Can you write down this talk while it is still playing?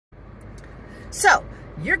So,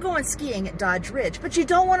 you're going skiing at Dodge Ridge, but you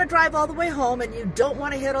don't want to drive all the way home and you don't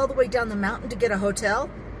want to head all the way down the mountain to get a hotel?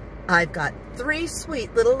 I've got 3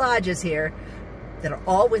 sweet little lodges here that are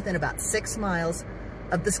all within about 6 miles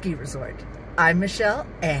of the ski resort. I'm Michelle,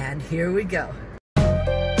 and here we go.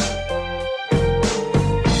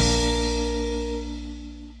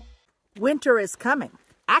 Winter is coming.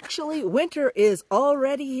 Actually, winter is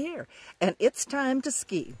already here, and it's time to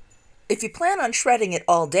ski. If you plan on shredding it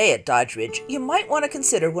all day at Dodge Ridge, you might want to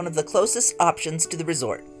consider one of the closest options to the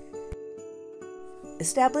resort.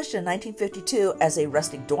 Established in 1952 as a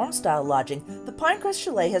rustic dorm-style lodging, the Pinecrest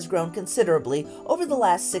Chalet has grown considerably over the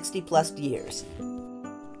last 60-plus years.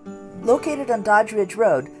 Located on Dodge Ridge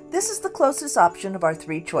Road, this is the closest option of our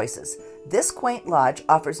 3 choices. This quaint lodge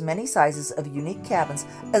offers many sizes of unique cabins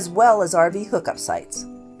as well as RV hookup sites.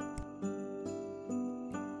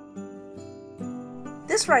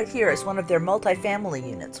 This right here is one of their multi-family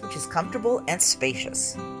units, which is comfortable and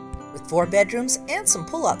spacious, with 4 bedrooms and some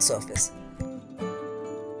pull-out sofas.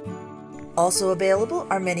 Also available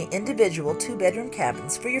are many individual 2-bedroom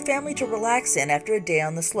cabins for your family to relax in after a day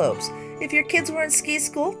on the slopes. If your kids were in ski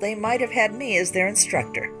school, they might have had me as their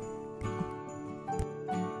instructor.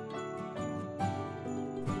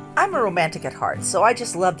 I'm a romantic at heart, so I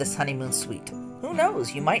just love this honeymoon suite. Who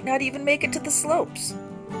knows, you might not even make it to the slopes.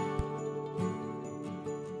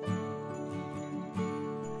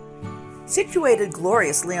 Situated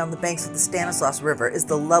gloriously on the banks of the Stanislaus River is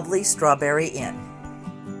the lovely Strawberry Inn.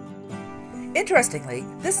 Interestingly,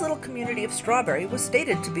 this little community of Strawberry was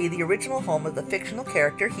stated to be the original home of the fictional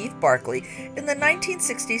character Heath Barkley in the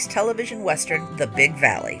 1960s television western The Big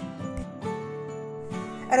Valley.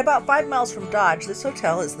 At about 5 miles from Dodge, this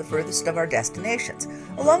hotel is the furthest of our destinations.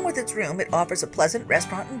 Along with its room, it offers a pleasant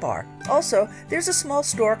restaurant and bar. Also, there's a small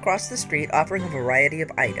store across the street offering a variety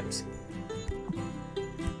of items.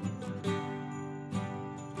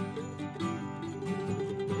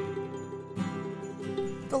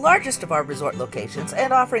 The largest of our resort locations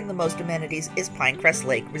and offering the most amenities is Pinecrest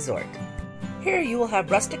Lake Resort. Here you will have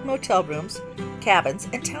rustic motel rooms, cabins,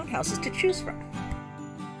 and townhouses to choose from.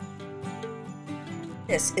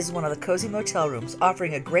 This is one of the cozy motel rooms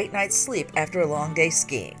offering a great night's sleep after a long day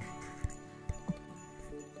skiing.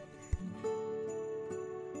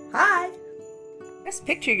 Hi! Just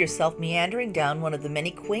picture yourself meandering down one of the many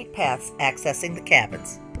quaint paths accessing the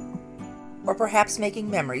cabins. Or perhaps making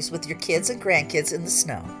memories with your kids and grandkids in the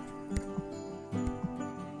snow.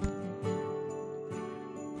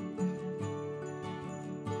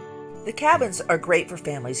 The cabins are great for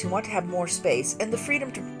families who want to have more space and the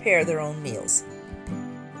freedom to prepare their own meals.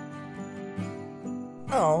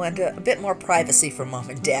 Oh, and a bit more privacy for Mom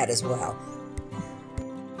and Dad as well.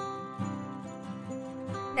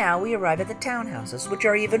 Now we arrive at the townhouses, which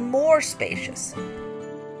are even more spacious.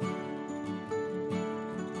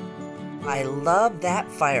 I love that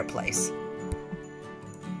fireplace.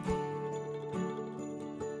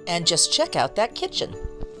 And just check out that kitchen.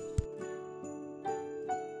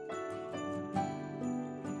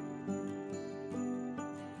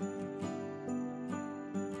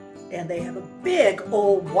 And they have a big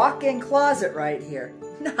old walk-in closet right here.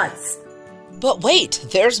 Nice. But wait,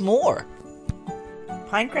 there's more.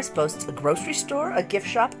 Pinecrest boasts a grocery store, a gift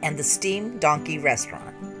shop, and the Steam Donkey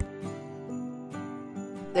restaurant.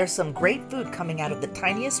 There's some great food coming out of the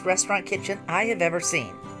tiniest restaurant kitchen I have ever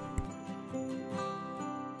seen.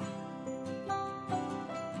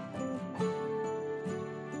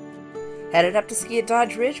 Headed up to ski at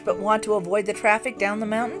Dodge Ridge but want to avoid the traffic down the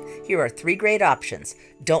mountain? Here are 3 great options.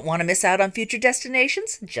 Don't want to miss out on future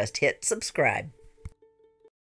destinations? Just hit subscribe.